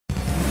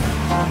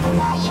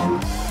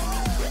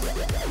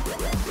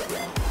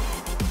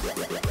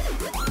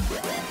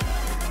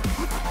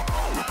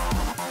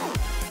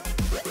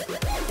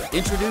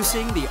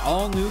Introducing the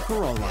all-new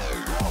Corolla.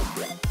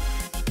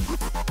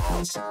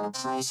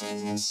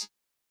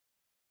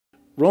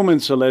 Roman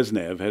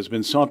Seleznev has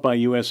been sought by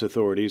U.S.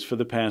 authorities for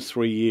the past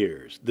 3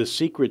 years. The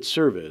Secret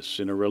Service,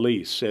 in a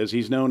release, says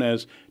he's known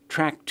as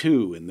Track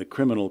 2 in the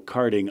criminal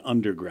carding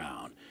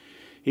underground.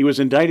 He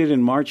was indicted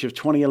in March of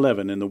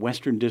 2011 in the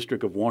Western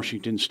District of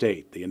Washington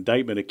State. The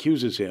indictment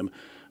accuses him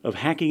of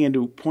hacking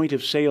into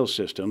point-of-sale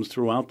systems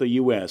throughout the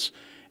U.S.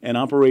 and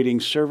operating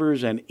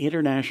servers and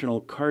international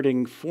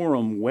carding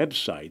forum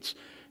websites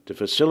to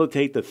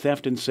facilitate the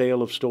theft and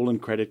sale of stolen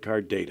credit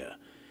card data.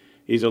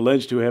 He's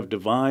alleged to have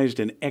devised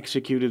and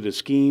executed a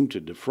scheme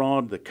to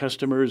defraud the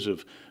customers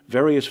of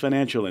various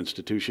financial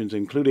institutions,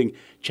 including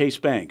Chase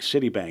Bank,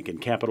 Citibank, and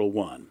Capital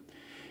One.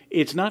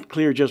 It's not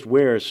clear just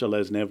where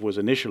Seleznev was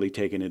initially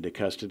taken into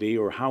custody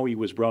or how he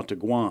was brought to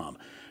Guam.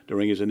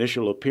 During his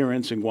initial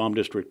appearance in Guam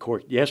District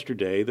Court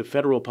yesterday, the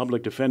federal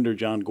public defender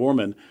John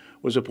Gorman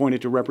was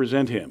appointed to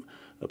represent him.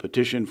 A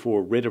petition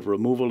for writ of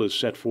removal is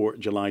set for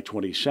July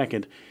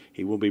 22nd.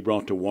 He will be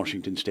brought to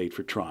Washington State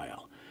for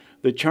trial.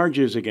 The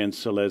charges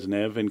against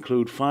Seleznev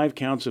include 5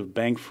 counts of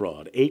bank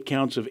fraud, 8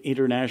 counts of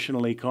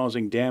internationally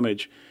causing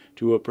damage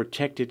to a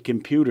protected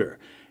computer,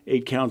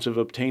 8 counts of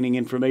obtaining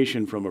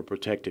information from a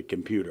protected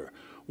computer,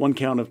 1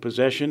 count of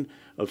possession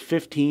of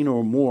 15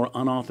 or more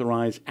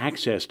unauthorized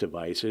access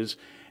devices,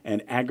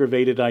 and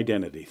aggravated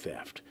identity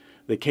theft.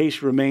 The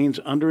case remains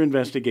under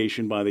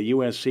investigation by the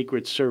U.S.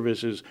 Secret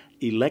Service's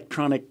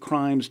Electronic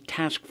Crimes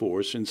Task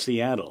Force in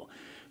Seattle.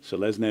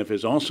 Seleznev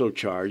is also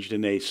charged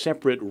in a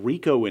separate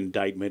RICO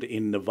indictment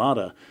in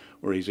Nevada,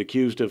 where he's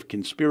accused of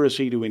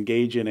conspiracy to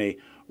engage in a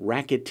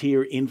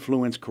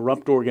racketeer-influenced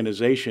corrupt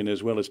organization,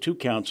 as well as 2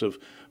 counts of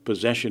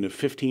possession of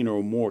 15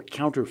 or more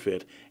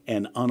counterfeit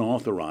and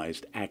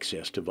unauthorized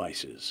access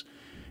devices.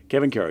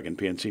 Kevin Kerrigan,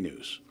 PNC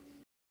News.